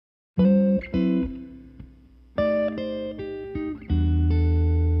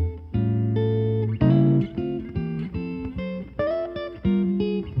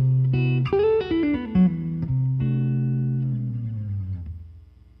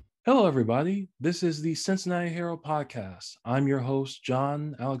Hello, everybody. This is the Cincinnati Herald Podcast. I'm your host,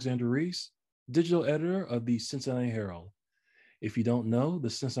 John Alexander Reese, digital editor of the Cincinnati Herald. If you don't know,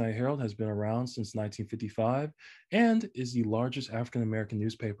 the Cincinnati Herald has been around since 1955 and is the largest African American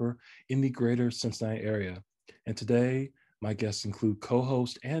newspaper in the greater Cincinnati area. And today, my guests include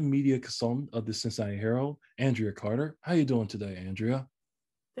co-host and media consultant of the Cincinnati Herald, Andria Carter. How you doing today, Andria?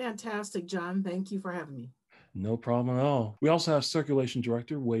 Fantastic, John. Thank you for having me. No problem at all. We also have circulation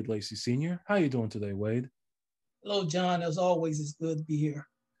director Wade Lacey Sr. How you doing today, Wade? Hello, John. As always, it's good to be here.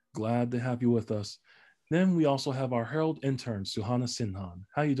 Glad to have you with us. Then we also have our Herald intern, Suhana Sinha.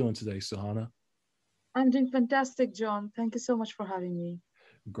 How you doing today, Suhana? I'm doing fantastic, John. Thank you so much for having me.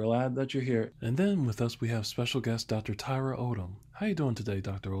 Glad that you're here. And then with us, we have special guest Dr. Tyra Oldham. How you doing today,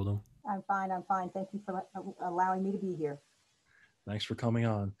 Dr. Oldham? I'm fine. Thank you for allowing me to be here. Thanks for coming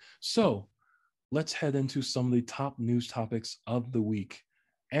on. So let's head into some of the top news topics of the week.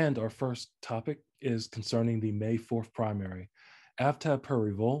 And our first topic is concerning the May 4th primary. Aftab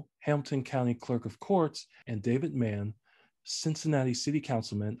Purryville, Hamilton County Clerk of Courts, and David Mann, Cincinnati City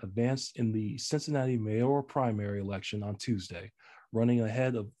Councilman, advanced in the Cincinnati mayoral primary election on Tuesday, running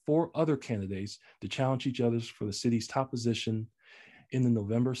ahead of four other candidates to challenge each other for the city's top position in the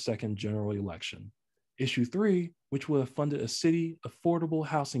November 2nd general election. Issue 3, which would have funded a city affordable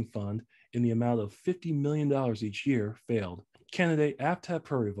housing fund in the amount of $50 million each year, failed. Candidate Aftab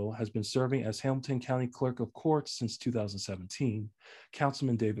Purryville has been serving as Hamilton County Clerk of Courts since 2017.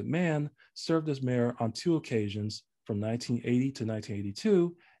 Councilman David Mann served as mayor on two occasions from 1980 to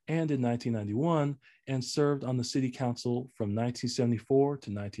 1982 and in 1991, and served on the city council from 1974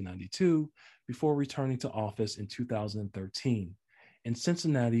 to 1992 before returning to office in 2013. In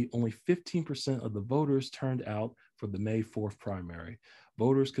Cincinnati, only 15% of the voters turned out for the May 4th primary.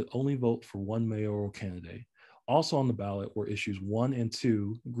 Voters could only vote for one mayoral candidate. Also on the ballot were issues 1 and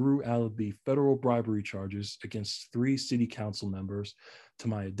 2, grew out of the federal bribery charges against three city council members,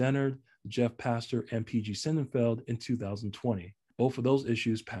 Tamaya Dennard, Jeff Pastor, and PG Sindenfeld in 2020. Both of those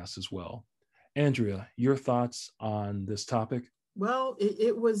issues passed as well. Andria, your thoughts on this topic? Well,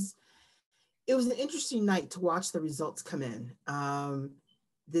 it was an interesting night to watch the results come in,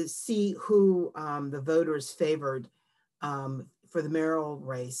 to see who the voters favored for the mayoral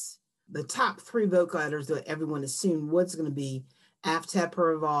race. The top three vote getters that everyone assumed was going to be Aftab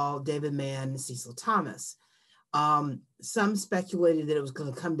Purryville, David Mann, and Cecil Thomas. Some speculated that it was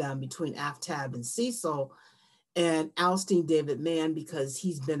going to come down between Aftab and Cecil, and ousting David Mann because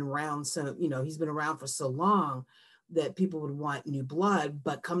he's been around for so long that people would want new blood.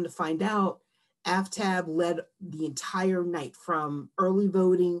 But come to find out, Aftab led the entire night from early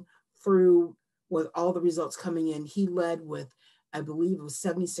voting through with all the results coming in. He led with, I believe it was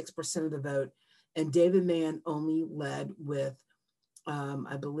 76% of the vote, and David Mann only led with,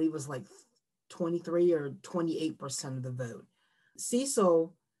 I believe it was like 23 or 28% of the vote.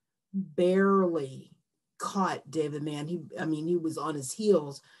 Cecil barely caught David Mann. He was on his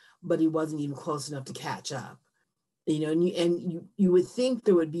heels, but he wasn't even close enough to catch up. And you would think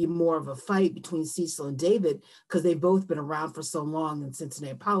there would be more of a fight between Cecil and David because they've both been around for so long in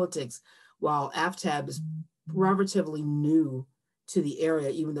Cincinnati politics, while Aftab is relatively new to the area,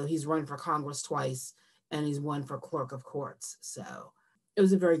 even though he's run for Congress twice and he's won for Clerk of Courts. So it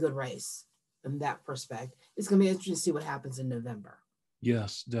was a very good race from that perspective. It's going to be interesting to see what happens in November.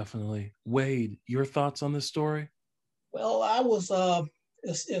 Yes, definitely. Wade, your thoughts on this story? Well, I was,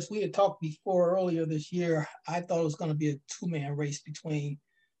 as we had talked before earlier this year, I thought it was going to be a two-man race between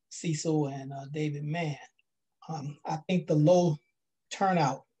Cecil and David Mann. I think the low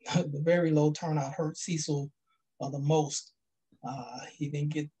turnout, the very low turnout hurt Cecil the most. He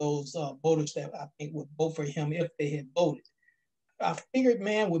didn't get those voters that I think would vote for him if they had voted. I figured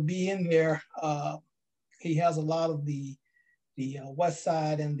Mann would be in there. He has a lot of the West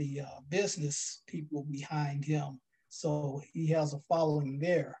Side and the business people behind him. So he has a following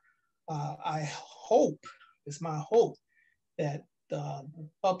there. I hope, it's my hope, that the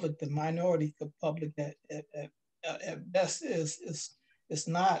public, the minority public that at best is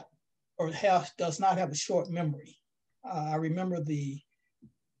not or does not have a short memory. I remember the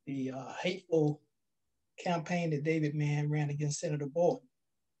hateful campaign that David Mann ran against Senator Bolton.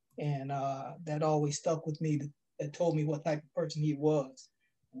 And that always stuck with me, that told me what type of person he was.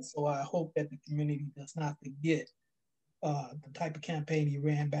 And so I hope that the community does not forget the type of campaign he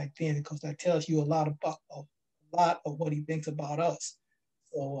ran back then, because that tells you a lot of what he thinks about us.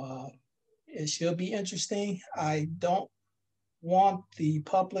 So it should be interesting. I don't want the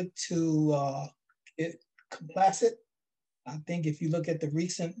public to get complacent. I think if you look at the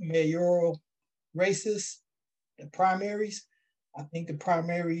recent mayoral races, the primaries, I think the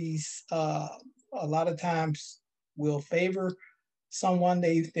primaries a lot of times will favor someone.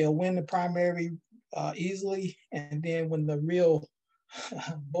 They'll win the primary easily, and then when the real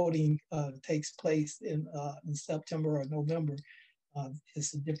voting takes place in September or November,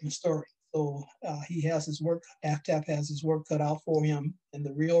 it's a different story. So he has his work, AFTAP has his work cut out for him in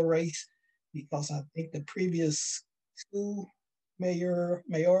the real race, because I think the previous two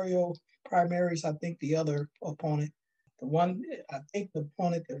mayoral primaries, I think the other opponent, I think the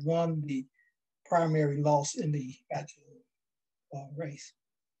opponent that won the primary lost in the actual race.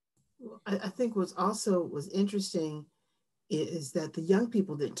 I think was interesting is that the young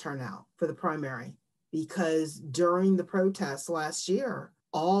people didn't turn out for the primary, because during the protests last year,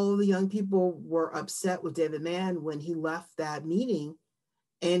 all the young people were upset with David Mann when he left that meeting,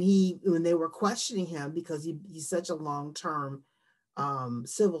 and when they were questioning him because he's such a long-term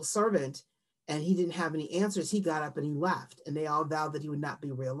civil servant and he didn't have any answers, he got up and he left, and they all vowed that he would not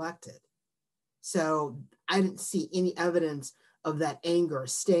be reelected. So I didn't see any evidence of that anger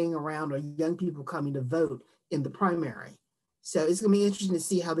staying around or young people coming to vote in the primary. So it's going to be interesting to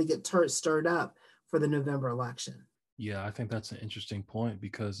see how they get stirred up for the November election. Yeah, I think that's an interesting point,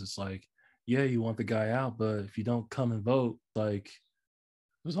 because it's like, yeah, you want the guy out, but if you don't come and vote, like,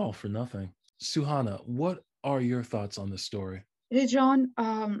 it was all for nothing. Suhana, what are your thoughts on this story? Hey, John.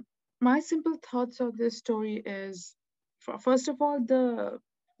 My simple thoughts of this story is, first of all, the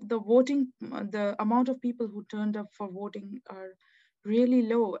voting, the amount of people who turned up for voting are really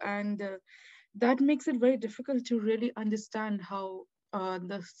low, and that makes it very difficult to really understand how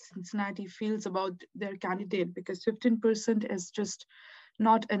the Cincinnati feels about their candidate, because 15% is just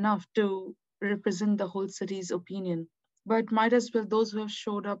not enough to represent the whole city's opinion. But might as well, those who have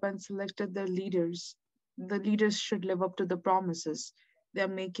showed up and selected the leaders should live up to the promises they're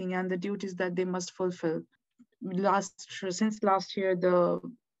making and the duties that they must fulfill. Since last year, the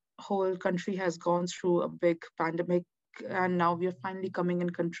whole country has gone through a big pandemic, and now we are finally coming in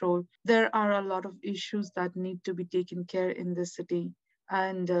control. There are a lot of issues that need to be taken care in the city,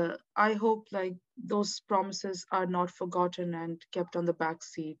 and I hope like those promises are not forgotten and kept on the back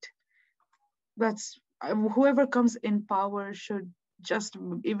seat. That's Whoever comes in power should just,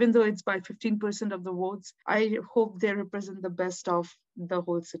 even though it's by 15% of the votes, I hope they represent the best of the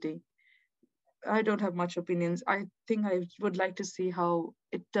whole city. I don't have much opinions. I think I would like to see how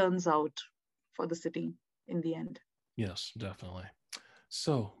it turns out for the city in the end. Yes, definitely.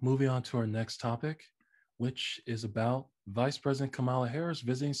 So, moving on to our next topic, which is about Vice President Kamala Harris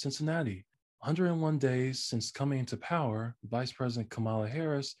visiting Cincinnati. 101 days since coming into power, Vice President Kamala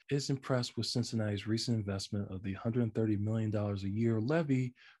Harris is impressed with Cincinnati's recent investment of the $130 million a year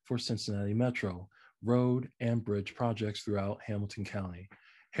levy for Cincinnati Metro, road, and bridge projects throughout Hamilton County.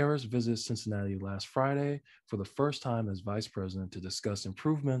 Harris visits Cincinnati last Friday for the first time as vice president to discuss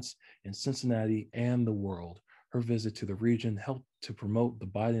improvements in Cincinnati and the world. Her visit to the region helped to promote the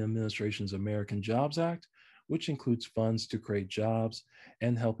Biden administration's American Jobs Act, which includes funds to create jobs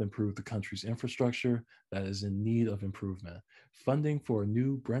and help improve the country's infrastructure that is in need of improvement. Funding for a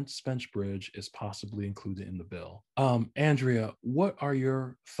new Brent Spence Bridge is possibly included in the bill. Andria, what are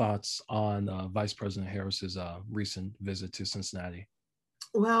your thoughts on Vice President Harris's recent visit to Cincinnati?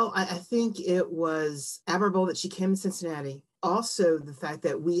 Well, I think it was admirable that she came to Cincinnati. Also, the fact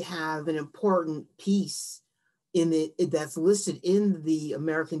that we have an important piece that's listed in the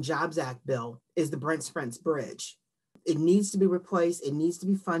American Jobs Act bill is the Brent Spence Bridge. It needs to be replaced. It needs to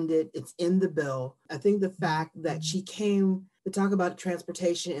be funded. It's in the bill. I think the fact that she came to talk about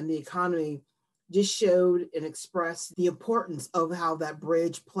transportation and the economy just showed and expressed the importance of how that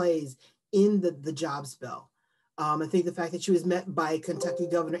bridge plays in the jobs bill. I think the fact that she was met by Kentucky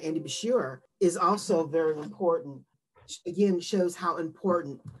Governor Andy Beshear is also very important. Again, shows how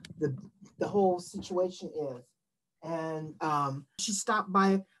important the whole situation is. And she stopped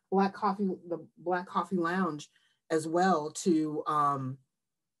by the Black Coffee Lounge as well to,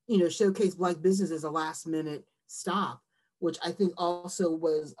 showcase Black business as a last minute stop, which I think also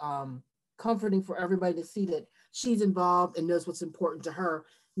was comforting for everybody to see that she's involved and knows what's important to her,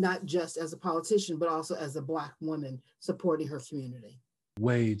 not just as a politician, but also as a Black woman supporting her community.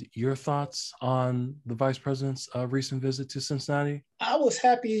 Wade, your thoughts on the vice president's recent visit to Cincinnati? I was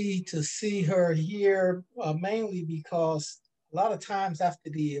happy to see her here, mainly because a lot of times after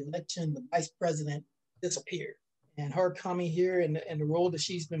the election, the vice president disappeared. And her coming here and the role that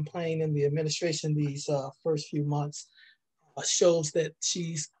she's been playing in the administration these first few months shows that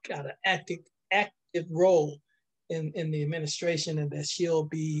she's got an active role in the administration, and that she'll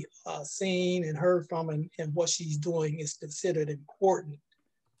be seen and heard from, and what she's doing is considered important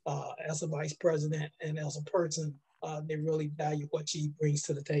as a vice president and as a person They really value what she brings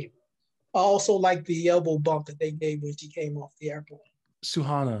to the table. I also like the elbow bump that they gave when she came off the airplane.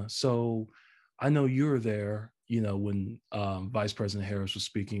 Suhana, so I know you were there, when Vice President Harris was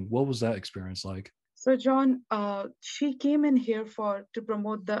speaking. What was that experience like? So, John, she came in here to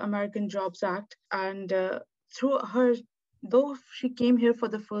promote the American Jobs Act, and through her, though she came here for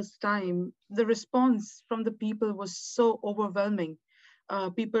the first time, the response from the people was so overwhelming.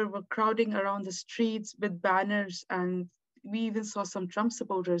 People were crowding around the streets with banners, and we even saw some Trump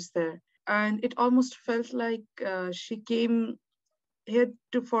supporters there. And it almost felt like she came here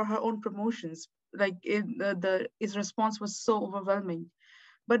for her own promotions. Like his response was so overwhelming.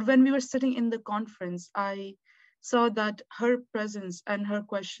 But when we were sitting in the conference, I saw that her presence and her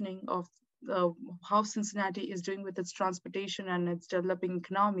questioning of how Cincinnati is doing with its transportation and its developing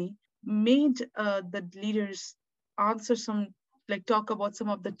economy made the leaders answer talk about some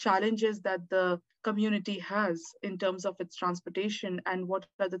of the challenges that the community has in terms of its transportation and what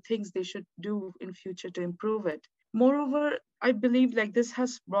are the things they should do in future to improve it. Moreover, I believe this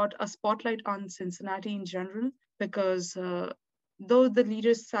has brought a spotlight on Cincinnati in general because though the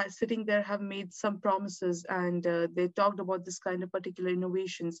leaders sitting there have made some promises and they talked about this kind of particular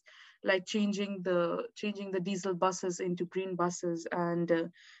innovations like changing the diesel buses into green buses and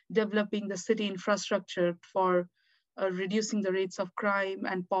developing the city infrastructure for reducing the rates of crime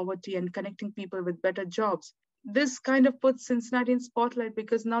and poverty and connecting people with better jobs. This kind of puts Cincinnati in spotlight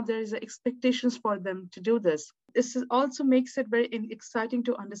because now there is expectations for them to do this. Also makes it very exciting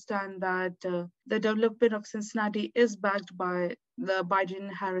to understand that the development of Cincinnati is backed by the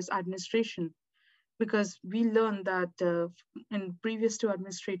Biden-Harris administration, because we learned that in previous two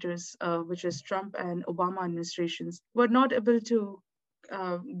administrators, which is Trump and Obama administrations, were not able to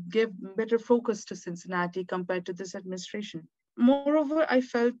give better focus to Cincinnati compared to this administration. Moreover, I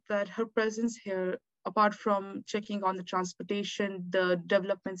felt that her presence here, apart from checking on the transportation, the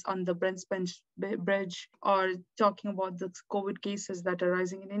developments on the Brent Spence Bridge, or talking about the COVID cases that are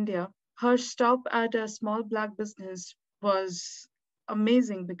rising in India, her stop at a small Black business was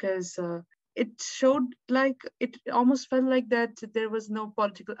amazing because it showed it almost felt like that there was no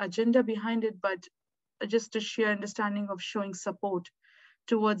political agenda behind it, but just a sheer understanding of showing support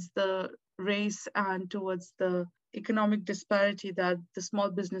towards the race and towards the economic disparity that the small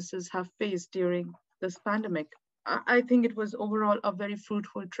businesses have faced during this pandemic. I think it was overall a very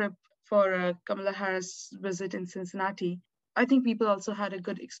fruitful trip for Kamala Harris' visit in Cincinnati. I think people also had a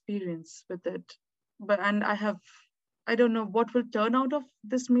good experience with it. I don't know what will turn out of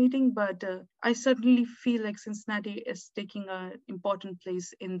this meeting, but I certainly feel like Cincinnati is taking an important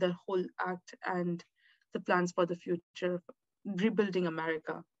place in the whole act and the plans for the future, rebuilding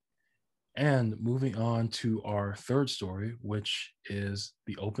America. And moving on to our third story, which is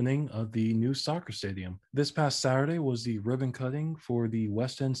the opening of the new soccer stadium. This past Saturday was the ribbon cutting for the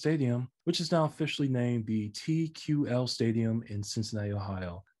West End Stadium, which is now officially named the TQL Stadium in Cincinnati,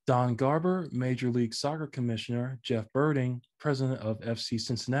 Ohio. Don Garber, Major League Soccer Commissioner Jeff Birding, President of FC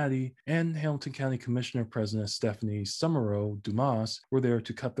Cincinnati, and Hamilton County Commissioner President Stephanie Summerall Dumas were there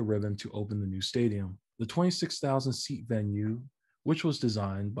to cut the ribbon to open the new stadium. The 26,000-seat venue, which was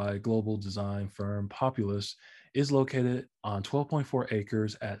designed by global design firm Populous, is located on 12.4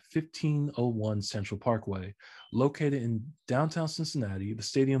 acres at 1501 Central Parkway. Located in downtown Cincinnati, the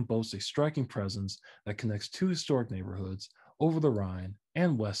stadium boasts a striking presence that connects two historic neighborhoods, over the Rhine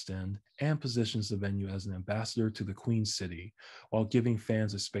and West End, and positions the venue as an ambassador to the Queen City, while giving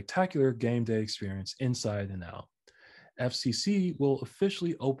fans a spectacular game day experience inside and out. FCC will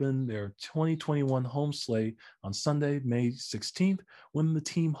officially open their 2021 home slate on Sunday, May 16th, when the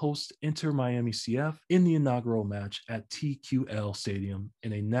team hosts Inter Miami CF in the inaugural match at TQL Stadium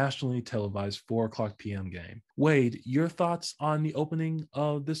in a nationally televised 4 o'clock p.m. game. Wade, your thoughts on the opening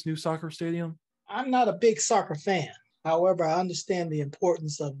of this new soccer stadium? I'm not a big soccer fan. However, I understand the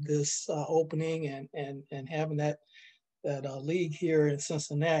importance of this opening and having that league here in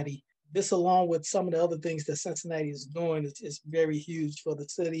Cincinnati. This, along with some of the other things that Cincinnati is doing, is very huge for the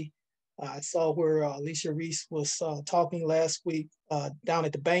city. I saw where Lacey Reese was talking last week down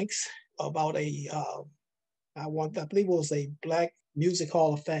at the Banks about I believe it was a Black Music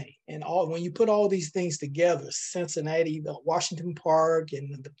Hall of Fame. And when you put all these things together, Cincinnati, the Washington Park,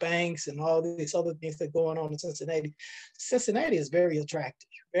 and the Banks, and all these other things that are going on in Cincinnati is very attractive,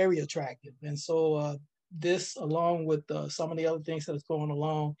 very attractive. And so this, along with some of the other things that is going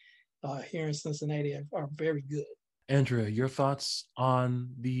along here in Cincinnati, are very good. Andrea, your thoughts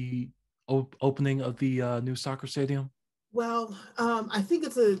on the opening of the new soccer stadium? Well, I think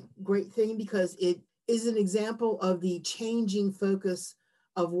it's a great thing because it is an example of the changing focus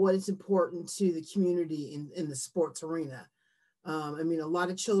of what is important to the community in the sports arena. I mean, a lot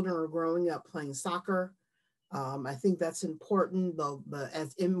of children are growing up playing soccer. I think that's important.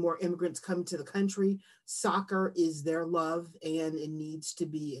 As more immigrants come to the country, soccer is their love and it needs to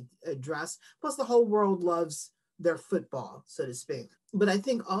be addressed. Plus, the whole world loves their football, so to speak. But I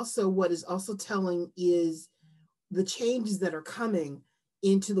think also what is also telling is the changes that are coming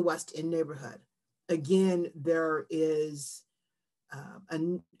into the West End neighborhood. Again, there is a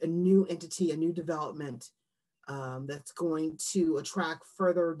new entity, a new development that's going to attract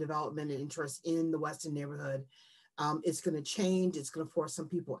further development and interest in the West End neighborhood. It's going to change. It's going to force some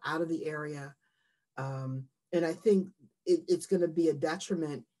people out of the area. And I think it's going to be a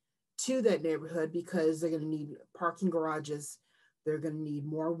detriment to that neighborhood because they're going to need parking garages. They're going to need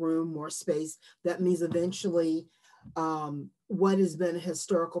more room, more space. That means eventually what has been a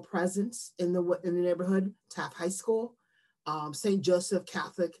historical presence in the neighborhood, Taft High School, St. Joseph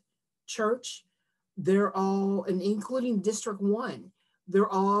Catholic Church, they're all, and including District 1, they're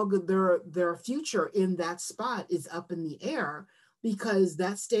all, their future in that spot is up in the air because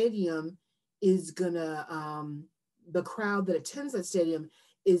that stadium is gonna, the crowd that attends that stadium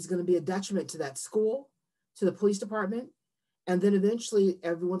is gonna be a detriment to that school, to the police department, and then eventually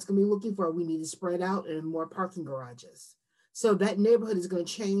everyone's gonna be looking for, we need to spread out and more parking garages. So that neighborhood is gonna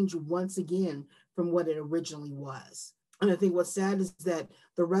change once again from what it originally was. And I think what's sad is that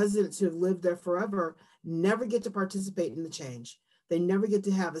the residents who have lived there forever never get to participate in the change. They never get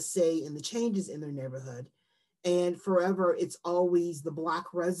to have a say in the changes in their neighborhood. And forever, it's always the Black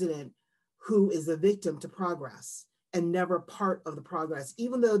resident who is a victim to progress and never part of the progress,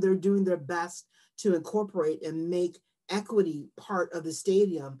 even though they're doing their best to incorporate and make equity part of the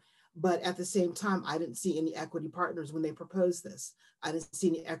stadium. But at the same time, I didn't see any equity partners when they proposed this. I didn't see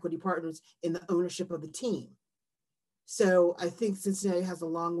any equity partners in the ownership of the team. So I think Cincinnati has a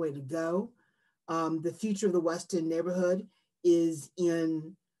long way to go. The future of the West End neighborhood is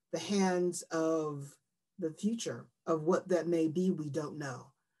in the hands of the future of what that may be. We don't know.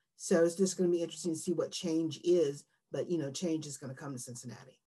 So it's just going to be interesting to see what change is, but change is going to come to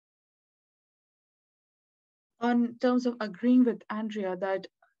Cincinnati. On terms of agreeing with Andrea that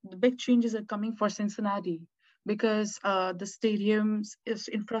the big changes are coming for Cincinnati because the stadium's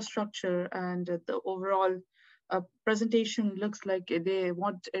infrastructure and the overall presentation looks like they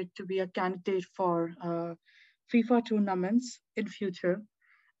want it to be a candidate for FIFA tournaments in future.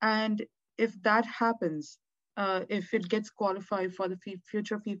 And if that happens, if it gets qualified for the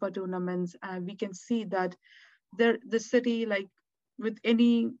future FIFA tournaments, we can see that the city, like with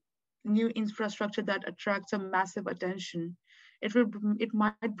any new infrastructure that attracts a massive attention, it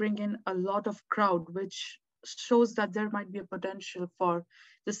might bring in a lot of crowd, which shows that there might be a potential for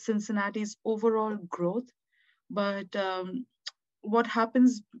the Cincinnati's overall growth. But what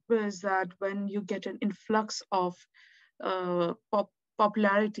happens is that when you get an influx of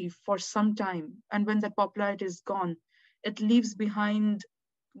popularity for some time, and when that popularity is gone, it leaves behind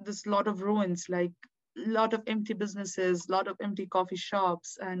this lot of ruins, like a lot of empty businesses, a lot of empty coffee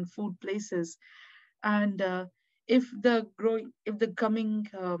shops and food places. And if the growing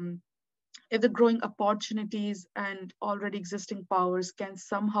opportunities and already existing powers can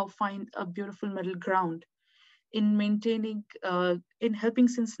somehow find a beautiful middle ground in maintaining, in helping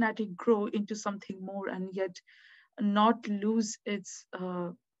Cincinnati grow into something more and yet not lose its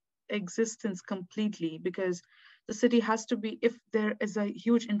existence completely, because the city has to be, if there is a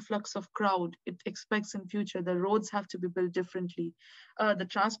huge influx of crowd, it expects in future, the roads have to be built differently. The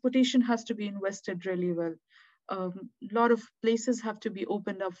transportation has to be invested really well. A lot of places have to be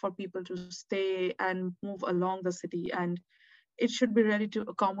opened up for people to stay and move along the city, and it should be ready to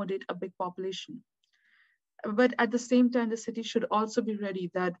accommodate a big population. But at the same time, the city should also be ready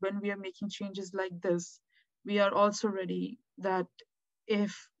that when we are making changes like this, we are also ready that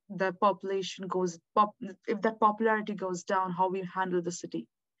if the population if that popularity goes down, how we handle the city.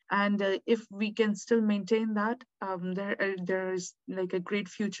 And if we can still maintain that, there is like a great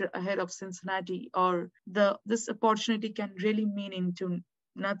future ahead of Cincinnati, or this opportunity can really mean into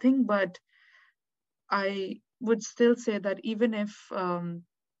nothing. But I would still say that even if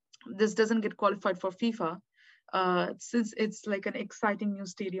this doesn't get qualified for FIFA, since it's like an exciting new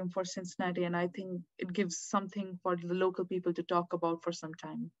stadium for Cincinnati, and I think it gives something for the local people to talk about for some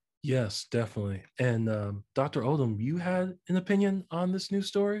time. Yes, definitely. And Dr. Oldham, you had an opinion on this news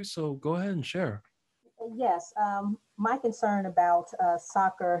story, so go ahead and share. Yes, my concern about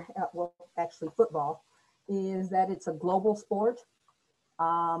soccer, well, actually football, is that it's a global sport,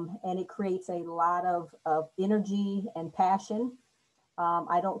 and it creates a lot of energy and passion.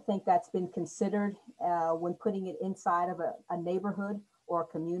 I don't think that's been considered when putting it inside of a neighborhood or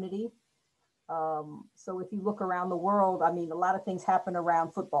community. So if you look around the world, I mean, a lot of things happen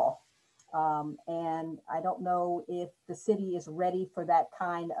around football. And I don't know if the city is ready for that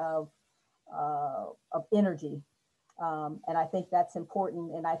kind of energy. And I think that's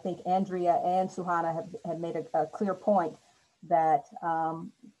important. And I think Andria and Suhana have made a clear point that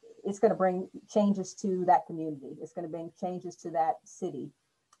it's going to bring changes to that community. It's going to bring changes to that city,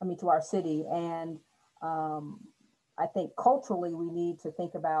 to our city. And I think culturally, we need to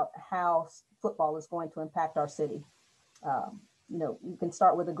think about how football is going to impact our city. You can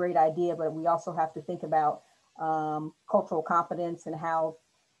start with a great idea, but we also have to think about cultural competence and how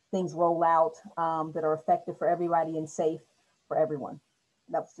things roll out that are effective for everybody and safe for everyone.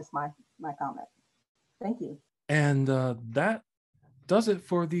 That was just my comment. Thank you. And that does it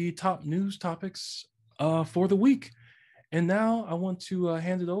for the top news topics for the week. And now I want to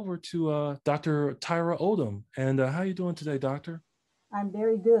hand it over to Dr. Tyra Oldham. And how are you doing today, Doctor? I'm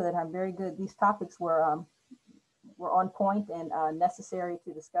very good. I'm very good. These topics were on point and necessary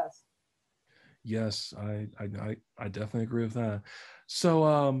to discuss. Yes, I definitely agree with that.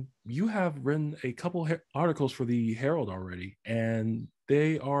 So you have written a couple articles for the Herald already, and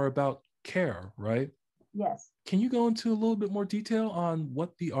they are about care, right? Yes. Can you go into a little bit more detail on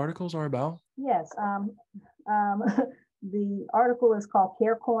what the articles are about? Yes. The article is called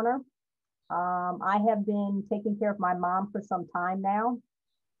Care Corner. I have been taking care of my mom for some time now,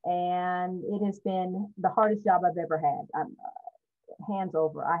 and it has been the hardest job I've ever had. Hands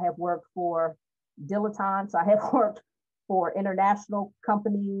over. I have worked for dilettantes. I have worked for international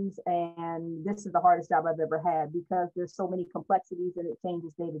companies, and this is the hardest job I've ever had because there's so many complexities and it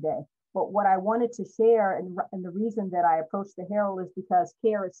changes day to day. But what I wanted to share, and the reason that I approached the Herald is because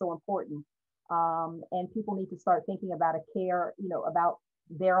care is so important. And people need to start thinking about about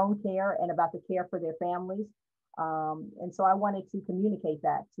their own care and about the care for their families. And so I wanted to communicate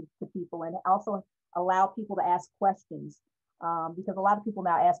that to people and also allow people to ask questions. Because a lot of people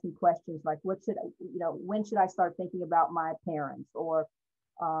now ask me questions like, when should I start thinking about my parents? Or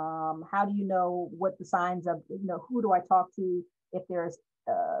how do you know what the signs of, who do I talk to if there's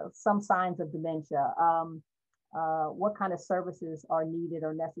some signs of dementia? What kind of services are needed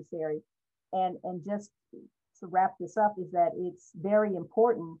or necessary? And just to wrap this up is that it's very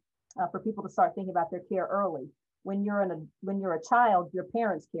important for people to start thinking about their care early. When you're a child, your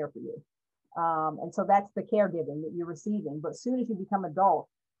parents care for you. And so that's the caregiving that you're receiving. But as soon as you become adult,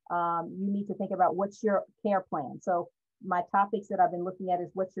 you need to think about what's your care plan. So my topics that I've been looking at is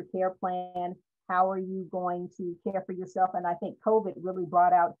what's your care plan? How are you going to care for yourself? And I think COVID really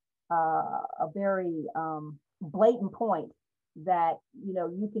brought out a very blatant point that,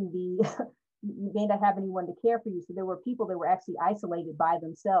 you can be, you may not have anyone to care for you. So there were people that were actually isolated by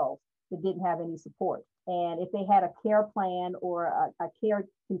themselves that didn't have any support. And if they had a care plan or a care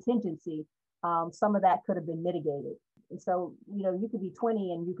contingency, some of that could have been mitigated. And so, you could be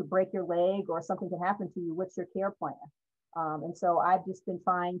 20 and you could break your leg or something could happen to you. What's your care plan? And so I've just been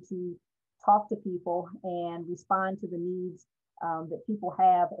trying to talk to people and respond to the needs that people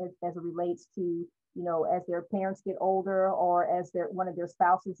have as it relates to, as their parents get older or as one of their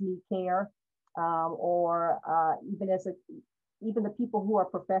spouses need care, or even the people who are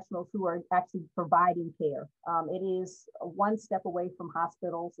professionals who are actually providing care. It is one step away from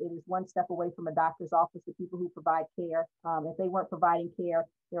hospitals. It is one step away from a doctor's office, the people who provide care. If they weren't providing care,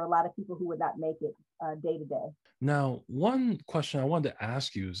 there are a lot of people who would not make it day to day. Now, one question I wanted to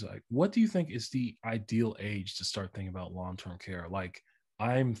ask you is what do you think is the ideal age to start thinking about long-term care? Like,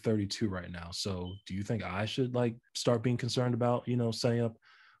 I'm 32 right now. So do you think I should start being concerned about, setting up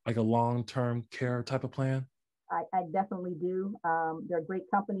like a long-term care type of plan? I definitely do. There are great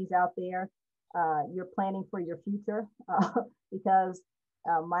companies out there. You're planning for your future because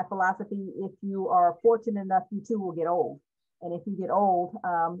my philosophy, if you are fortunate enough, you too will get old. And if you get old,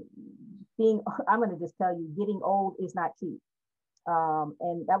 I'm going to just tell you, getting old is not cheap.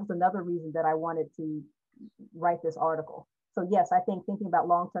 And that was another reason that I wanted to write this article. So yes, I think thinking about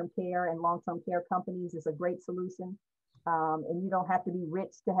long-term care and long-term care companies is a great solution. And you don't have to be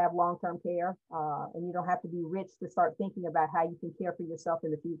rich to have long-term care, and you don't have to be rich to start thinking about how you can care for yourself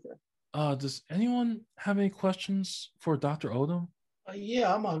in the future. Does anyone have any questions for Dr. Oldham?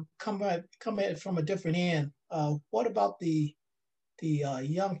 Yeah, I'm gonna come at it from a different end. What about the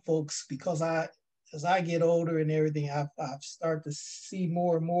young folks? Because as I get older and everything, I've started to see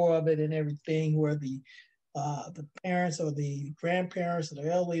more and more of it and everything, where the parents or the grandparents or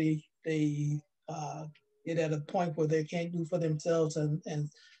the elderly, they get at a point where they can't do for themselves, and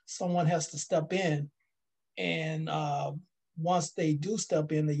someone has to step in. And once they do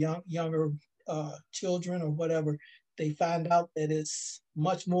step in, the younger children or whatever, they find out that it's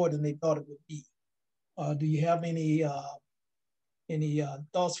much more than they thought it would be. Do you have any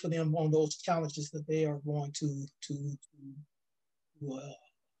thoughts for them on those challenges that they are going to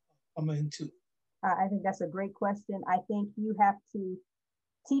come into? I think that's a great question. I think you have to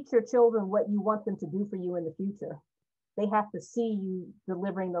teach your children what you want them to do for you in the future. They have to see you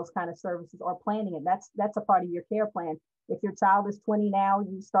delivering those kind of services or planning it. That's a part of your care plan. If your child is 20 now,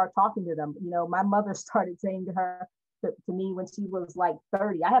 you start talking to them. You know, my mother started saying to me when she was like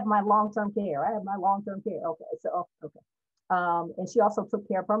 30, I have my long-term care. I have my long-term care. Okay, so okay. And she also took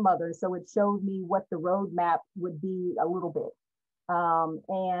care of her mother. So it showed me what the roadmap would be a little bit.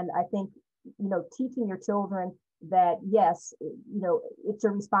 And I think, you know, teaching your children that, yes, you know, it's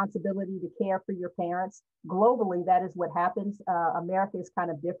your responsibility to care for your parents. Globally, that is what happens. America is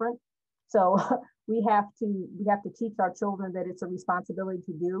kind of different. So we have to teach our children that it's a responsibility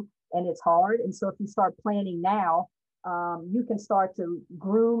to do, and it's hard. And so if you start planning now, you can start to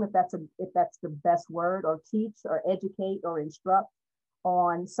groom, if that's the best word, or teach or educate or instruct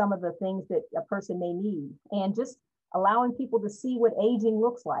on some of the things that a person may need, and just allowing people to see what aging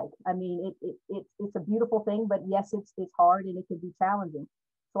looks like. I mean, it's a beautiful thing, but yes, it's hard and it can be challenging.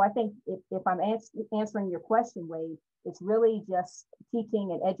 So I think if I'm answering your question, Wade, it's really just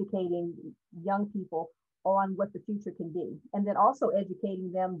teaching and educating young people on what the future can be. And then also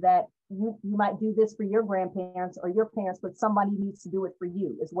educating them that you might do this for your grandparents or your parents, but somebody needs to do it for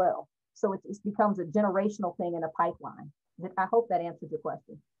you as well. So it becomes a generational thing in a pipeline. I hope that answers your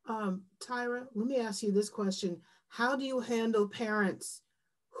question. Tyra, let me ask you this question. How do you handle parents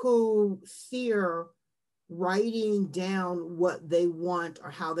who fear writing down what they want or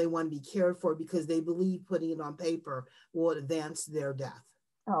how they want to be cared for because they believe putting it on paper will advance their death?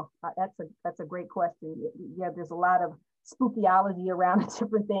 Oh, that's a great question. Yeah, there's a lot of spookyology around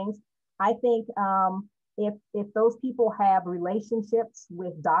different things. I think if those people have relationships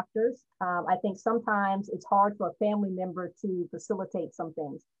with doctors, I think sometimes it's hard for a family member to facilitate some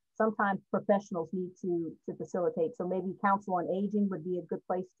things. Sometimes professionals need to facilitate. So maybe counsel on aging would be a good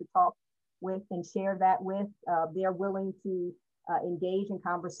place to talk with and share that with. They're willing to engage in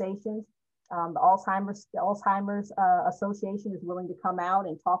conversations. The Alzheimer's Association is willing to come out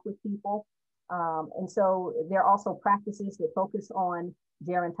and talk with people. And so there are also practices that focus on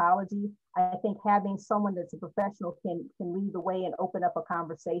gerontology. I think having someone that's a professional can lead the way and open up a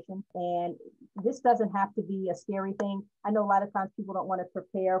conversation. And this doesn't have to be a scary thing. I know a lot of times people don't want to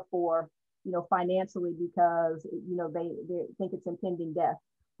prepare for, you know, financially because, you know, they think it's impending death.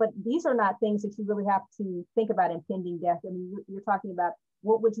 But these are not things that you really have to think about impending death. I mean, you're talking about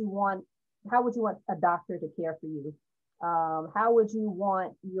what would you want? How would you want a doctor to care for you? How would you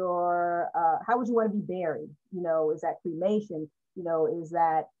want to be buried? You know, is that cremation? You know, is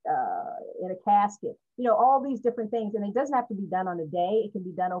that in a casket? You know, all these different things. And it doesn't have to be done on a day. It can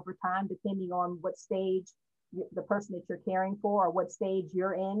be done over time, depending on what stage the person that you're caring for or what stage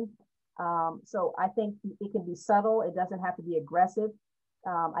you're in. So I think it can be subtle. It doesn't have to be aggressive.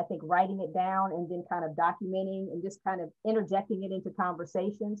 I think writing it down and then kind of documenting and just kind of interjecting it into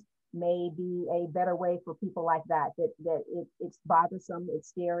conversations may be a better way for people like that it's bothersome, it's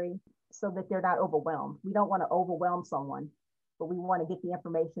scary, so that they're not overwhelmed. We don't want to overwhelm someone, but we want to get the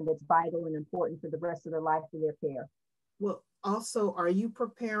information that's vital and important for the rest of their life for their care. Well, also, are you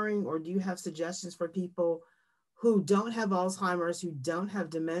preparing or do you have suggestions for people who don't have Alzheimer's, who don't have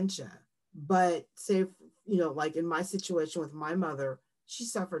dementia, but say, you know, like in my situation with my mother, she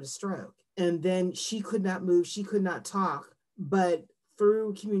suffered a stroke and then she could not move, she could not talk, but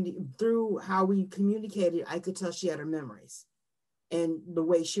through how we communicated, I could tell she had her memories and the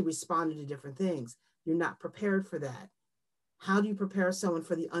way she responded to different things. You're not prepared for that. How do you prepare someone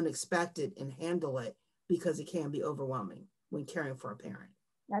for the unexpected and handle it? Because it can be overwhelming when caring for a parent.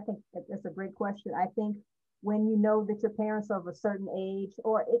 I think that's a great question. I think when you know that your parents are of a certain age,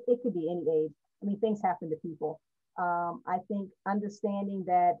 or it could be any age, I mean, things happen to people. I think understanding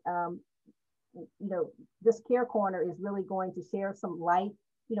that, you know, this care corner is really going to share some light,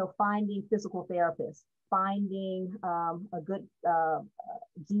 you know, finding physical therapists, finding a good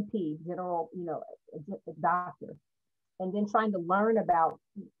GP, general, you know, a doctor, and then trying to learn about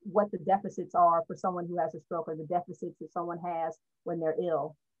what the deficits are for someone who has a stroke or the deficits that someone has when they're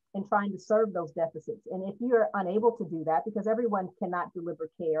ill, and trying to serve those deficits. And if you're unable to do that, because everyone cannot deliver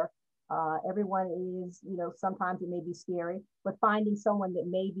care, everyone is, you know, sometimes it may be scary, but finding someone that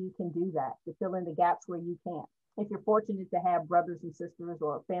maybe can do that, to fill in the gaps where you can't. If you're fortunate to have brothers and sisters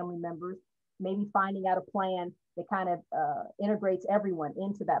or family members, maybe finding out a plan that kind of integrates everyone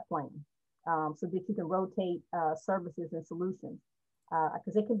into that plan, so that you can rotate services and solutions.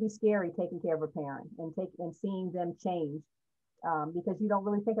 because it can be scary taking care of a parent and seeing them change, because you don't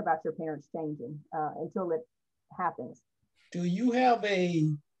really think about your parents changing until it happens. Do you have a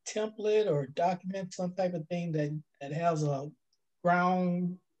template or document, some type of thing that has a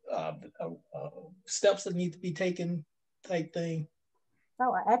ground steps that need to be taken type thing?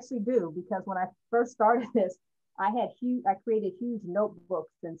 Oh, I actually do, because when I first started this, I created huge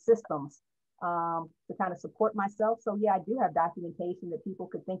notebooks and systems to kind of support myself. So yeah, I do have documentation that people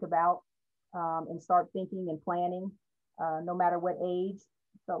could think about and start thinking and planning, no matter what age.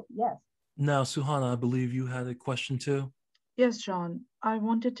 So yes. Now, Suhana, I believe you had a question too. Yes, John. I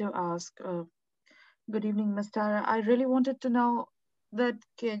wanted to ask, good evening, Ms. Tyra. I really wanted to know that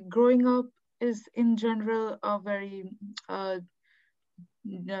growing up is in general a very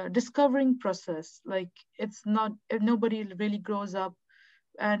discovering process. Like it's not, nobody really grows up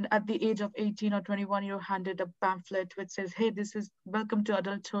and at the age of 18 or 21 you're handed a pamphlet which says, hey, this is welcome to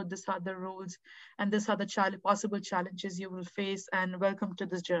adulthood, these are the rules and these are the possible challenges you will face, and welcome to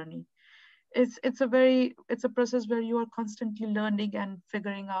this journey. It's a process where you are constantly learning and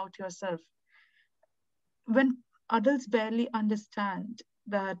figuring out yourself. When adults barely understand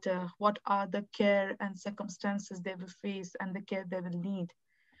that what are the care and circumstances they will face and the care they will need,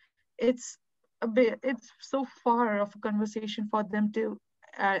 it's so far of a conversation for them to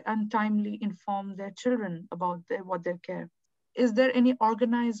untimely inform their children about what they care. Is there any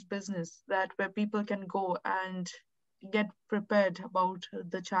organized business that where people can go and get prepared about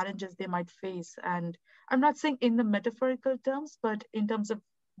the challenges they might face? And I'm not saying in the metaphorical terms, but in terms of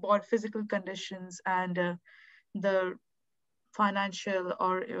physical conditions and the financial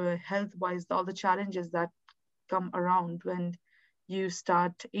or health wise, all the challenges that come around when you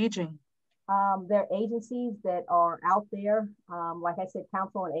start aging. There are agencies that are out there. Like I said,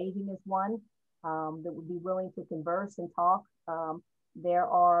 Council on Aging is one that would be willing to converse and talk. There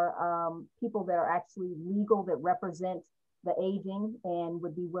are people that are actually legal that represent the aging and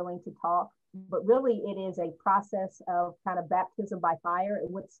would be willing to talk. But really, it is a process of kind of baptism by fire.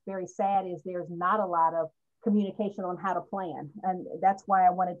 And what's very sad is there's not a lot of communication on how to plan. And that's why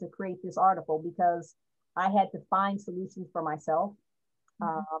I wanted to create this article, because I had to find solutions for myself.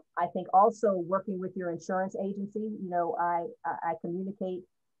 I think also working with your insurance agency, I communicate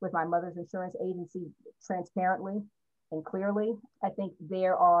with my mother's insurance agency transparently and clearly. I think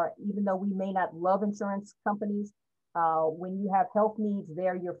there are, even though we may not love insurance companies, when you have health needs,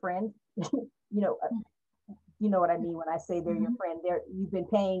 they're your friend. You know what I mean when I say they're your friend. You've been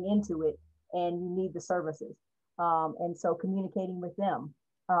paying into it and you need the services. And so communicating with them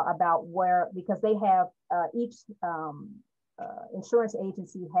about because they have each insurance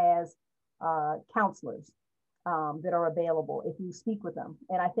agency has counselors that are available if you speak with them.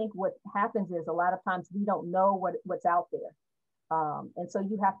 And I think what happens is a lot of times we don't know what's out there. And so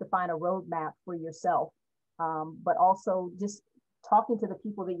you have to find a roadmap for yourself, but also just talking to the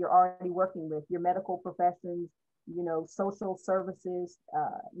people that you're already working with, your medical professions, social services,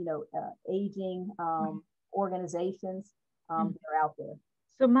 aging organizations that are out there.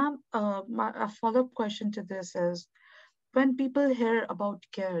 So, ma'am, a follow-up question to this is, when people hear about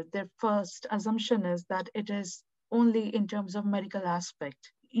care, their first assumption is that it is only in terms of medical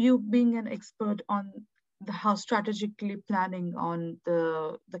aspect. You being an expert on how strategically planning on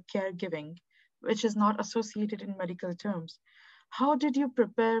the caregiving, which is not associated in medical terms, how did you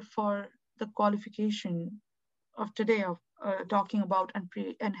prepare for the qualification of today of talking about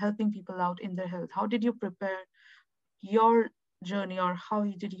and helping people out in their health? How did you prepare your journey, or how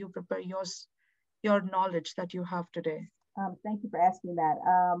did you prepare your knowledge that you have today? Thank you for asking that.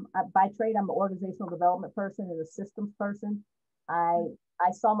 By trade, I'm an organizational development person and a systems person.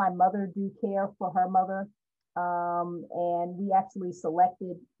 I saw my mother do care for her mother. And we actually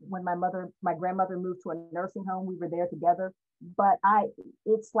selected when my grandmother moved to a nursing home, we were there together. But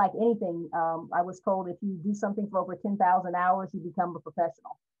it's like anything. I was told if you do something for over 10,000 hours, you become a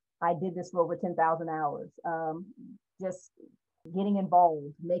professional. I did this for over 10,000 hours. Just getting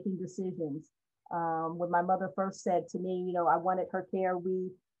involved, making decisions. When my mother first said to me, I wanted her care, we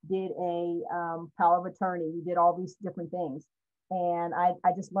did a power of attorney. We did all these different things. And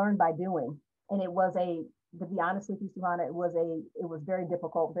I just learned by doing. And it was to be honest with you, Suhana, it was very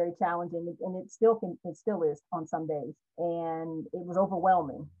difficult, very challenging. And it still is on some days. And it was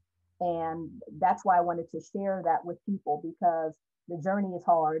overwhelming. And that's why I wanted to share that with people, because the journey is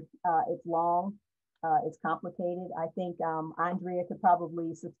hard. It's long. It's complicated. I think Andria could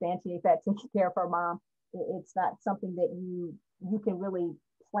probably substantiate that, taking care of her mom. It's not something that you can really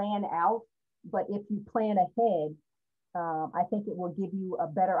plan out, but if you plan ahead, I think it will give you a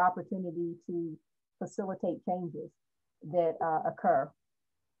better opportunity to facilitate changes. that occur.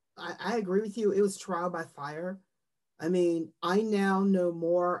 I agree with you. It was trial by fire. I mean, I now know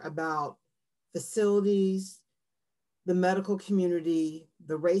more about facilities, the medical community,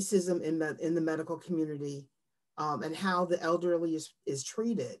 the racism in the medical community, and how the elderly is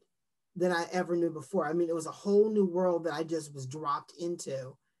treated than I ever knew before. I mean, it was a whole new world that I just was dropped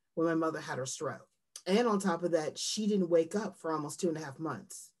into when my mother had her stroke. And on top of that, she didn't wake up for almost 2.5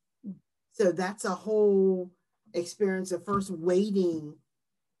 months. So that's a whole experience of first waiting.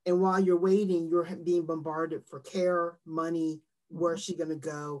 And while you're waiting, you're being bombarded for care, money, where's she going to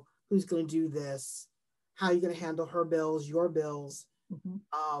go? Who's going to do this? How are you going to handle her bills, your bills?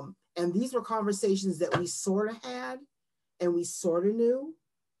 And these were conversations that we sort of had and we sort of knew,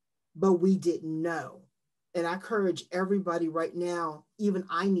 but we didn't know. And I encourage everybody right now, even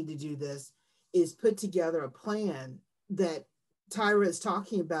I need to do this, is put together a plan that Tyra is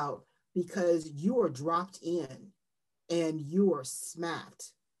talking about, because you are dropped in and you are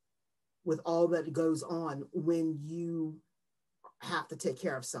smacked with all that goes on when you have to take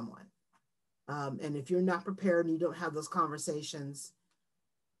care of someone. And if you're not prepared and you don't have those conversations,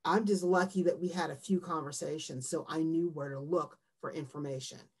 I'm just lucky that we had a few conversations, so I knew where to look for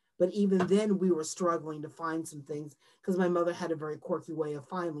information. But even then we were struggling to find some things because my mother had a very quirky way of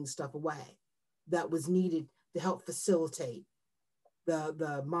filing stuff away that was needed to help facilitate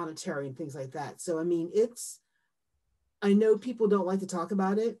the monetary and things like that. So, I mean, I know people don't like to talk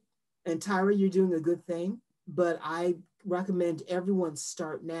about it, and Tyra, you're doing a good thing, but I recommend everyone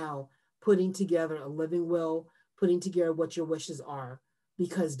start now putting together a living will, putting together what your wishes are,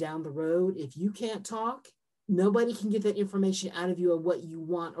 because down the road, if you can't talk, nobody can get that information out of you of what you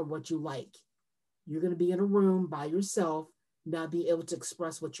want or what you like. You're going to be in a room by yourself, not be able to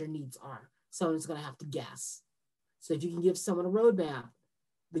express what your needs are. Someone's going to have to guess. So if you can give someone a roadmap,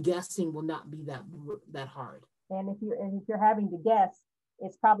 the guessing will not be that hard. And if you're having to guess,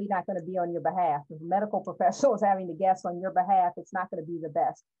 it's probably not going to be on your behalf. If a medical professional is having to guess on your behalf, it's not going to be the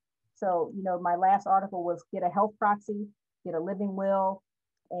best. So, my last article was get a health proxy, get a living will,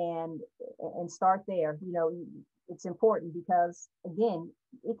 and start there. It's important because, again,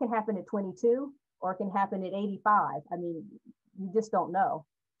 it can happen at 22 or it can happen at 85. I mean, you just don't know.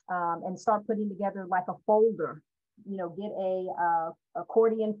 And start putting together like a folder. Get a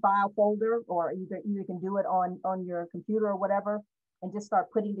accordion file folder, or either can do it on your computer or whatever, and just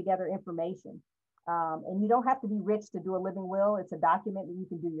start putting together information. And you don't have to be rich to do a living will. It's a document that you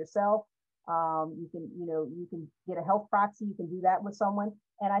can do yourself. You can get a health proxy. You can do that with someone.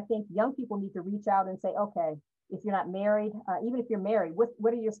 And I think young people need to reach out and say, okay, if you're not married, even if you're married,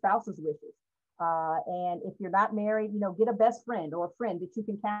 what are your spouse's wishes? And if you're not married, get a best friend or a friend that you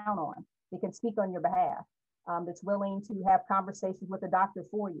can count on, that can speak on your behalf, that's willing to have conversations with a doctor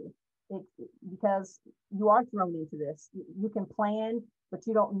for you. Because you are thrown into this. You can plan, but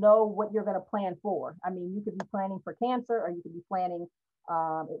you don't know what you're going to plan for. I mean, you could be planning for cancer, or you could be planning,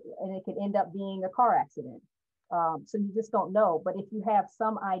 and it could end up being a car accident. So you just don't know. But if you have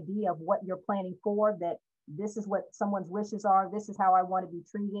some idea of what you're planning for, that this is what someone's wishes are, this is how I want to be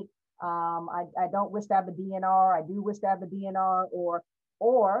treated. I don't wish to have a DNR. I do wish to have a DNR, or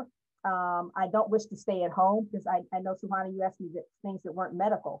I don't wish to stay at home, because I know, Suhana, you asked me things that weren't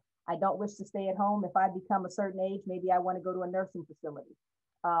medical. I don't wish to stay at home. If I become a certain age, maybe I want to go to a nursing facility.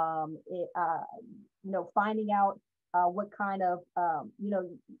 Finding out what kind of,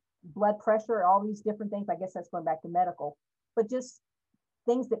 blood pressure, all these different things. I guess that's going back to medical, but just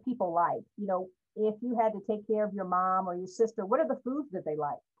things that people like. If you had to take care of your mom or your sister, what are the foods that they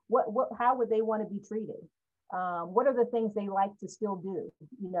like? How would they want to be treated? What are the things they like to still do?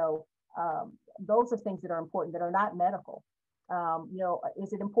 Those are things that are important, that are not medical.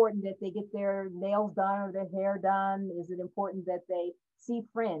 Is it important that they get their nails done or their hair done? Is it important that they see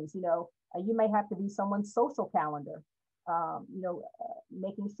friends? You may have to be someone's social calendar.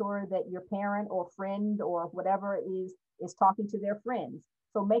 Making sure that your parent or friend or whatever is talking to their friends.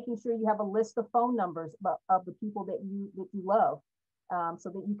 So making sure you have a list of phone numbers of the people that you love, so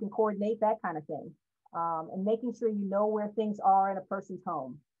that you can coordinate that kind of thing. And making sure you know where things are in a person's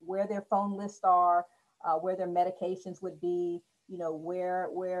home, where their phone lists are, where their medications would be, where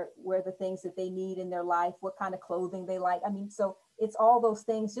the things that they need in their life, what kind of clothing they like. I mean, so it's all those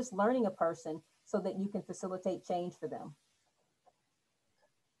things, just learning a person so that you can facilitate change for them.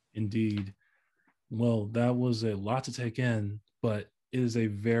 Indeed. Well, that was a lot to take in, but it is a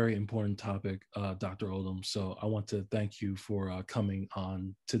very important topic, Dr. Oldham. So I want to thank you for coming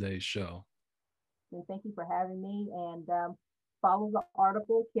on today's show. And thank you for having me. And follow the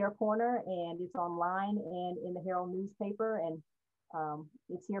article, Care Corner, and it's online and in the Herald newspaper. And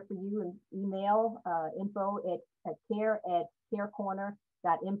It's here for you. And email info at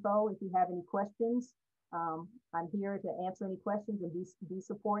care@carecorner.info if you have any questions. I'm here to answer any questions and be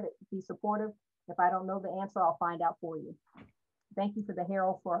supportive. If I don't know the answer, I'll find out for you. Thank you for the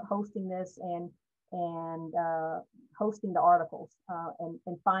Herald for hosting this and hosting the articles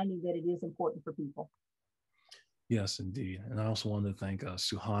and finding that it is important for people. Yes, indeed. And I also want to thank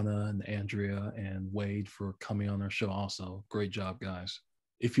Suhana and Andria and Wade for coming on our show also. Great job, guys.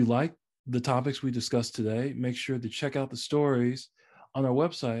 If you like the topics we discussed today, make sure to check out the stories on our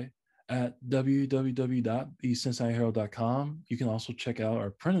website at www.thecincinnatiherald.com. You can also check out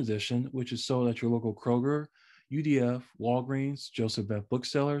our print edition, which is sold at your local Kroger, UDF, Walgreens, Joseph Beth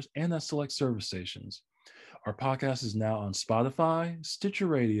Booksellers, and at select service stations. Our podcast is now on Spotify, Stitcher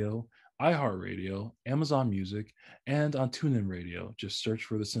Radio, iHeartRadio, Amazon Music, and on TuneIn Radio. Just search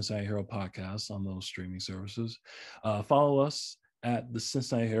for the Cincinnati Herald Podcast on those streaming services. Follow us at the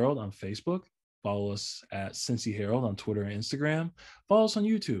Cincinnati Herald on Facebook. Follow us at Cincy Herald on Twitter and Instagram. Follow us on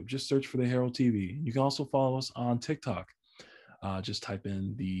YouTube. Just search for the Herald TV. You can also follow us on TikTok. Just type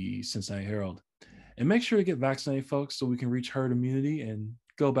in the Cincinnati Herald. And make sure to get vaccinated, folks, so we can reach herd immunity and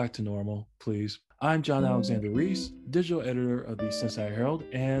go back to normal, please. I'm John Alexander Reese, digital editor of the Cincinnati Herald,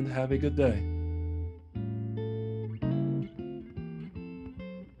 and have a good day.